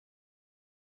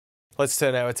Let's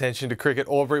turn our attention to cricket.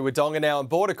 Albury Wodonga now on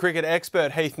board. A cricket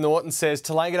expert, Heath Naughton, says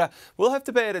Tallangatta will have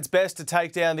to be at its best to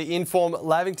take down the in-form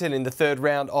Lavington in the third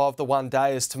round of the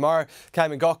one-dayers tomorrow.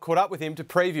 Cayman Gock caught up with him to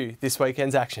preview this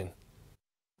weekend's action.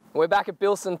 We're back at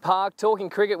Bilson Park talking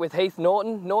cricket with Heath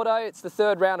Naughton. Naughto, it's the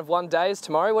third round of one-dayers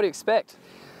tomorrow. What do you expect?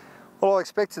 Well, I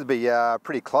expect it to be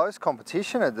pretty close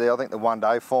competition. I think the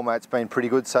one-day format's been pretty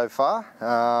good so far.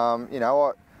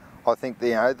 I think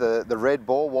the red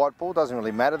ball, white ball doesn't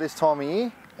really matter this time of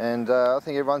year, and I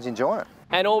think everyone's enjoying it.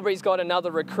 And Albury's got another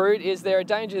recruit. Is there a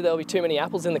danger there'll be too many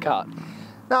apples in the cart?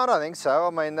 No, I don't think so. I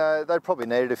mean, they probably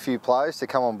needed a few players to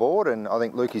come on board, and I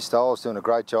think Lukey Stoll's doing a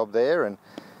great job there, and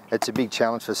it's a big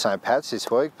challenge for St Pat's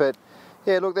this week. But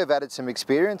yeah, look, they've added some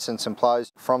experience and some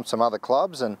players from some other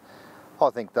clubs, and I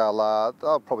think they'll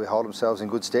probably hold themselves in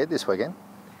good stead this weekend.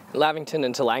 Lavington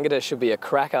and Tallangatta should be a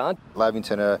cracker.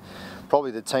 Lavington are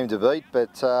probably the team to beat, but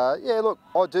yeah, look,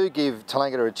 I do give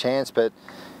Tallangatta a chance, but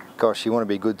gosh, you want to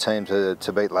be a good team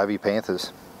to beat Lavy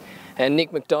Panthers. And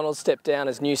Nick McDonald stepped down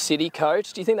as new City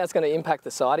coach. Do you think that's going to impact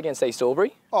the side against East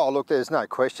Albury? Oh, look, there's no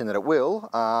question that it will,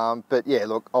 but yeah,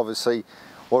 look, obviously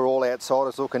we're all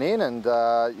outsiders looking in, and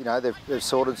they've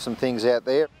sorted some things out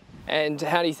there. And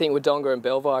how do you think Wodonga and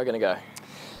Belvoir are going to go?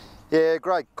 Yeah,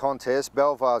 great contest.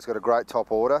 Belvoir's got a great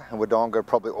top order, and Wodonga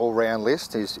probably all-round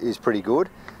list is pretty good.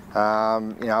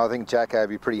 I think Jacko will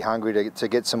be pretty hungry to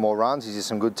get some more runs. He's just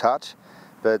some good touch.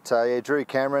 But yeah, Drew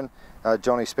Cameron,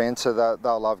 Johnny Spencer,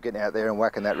 they'll love getting out there and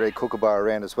whacking that red kookaburra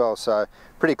around as well. So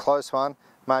pretty close one.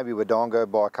 Maybe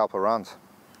Wodonga by a couple of runs.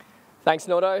 Thanks,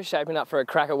 Naughto. Shaping up for a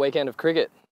cracker weekend of cricket.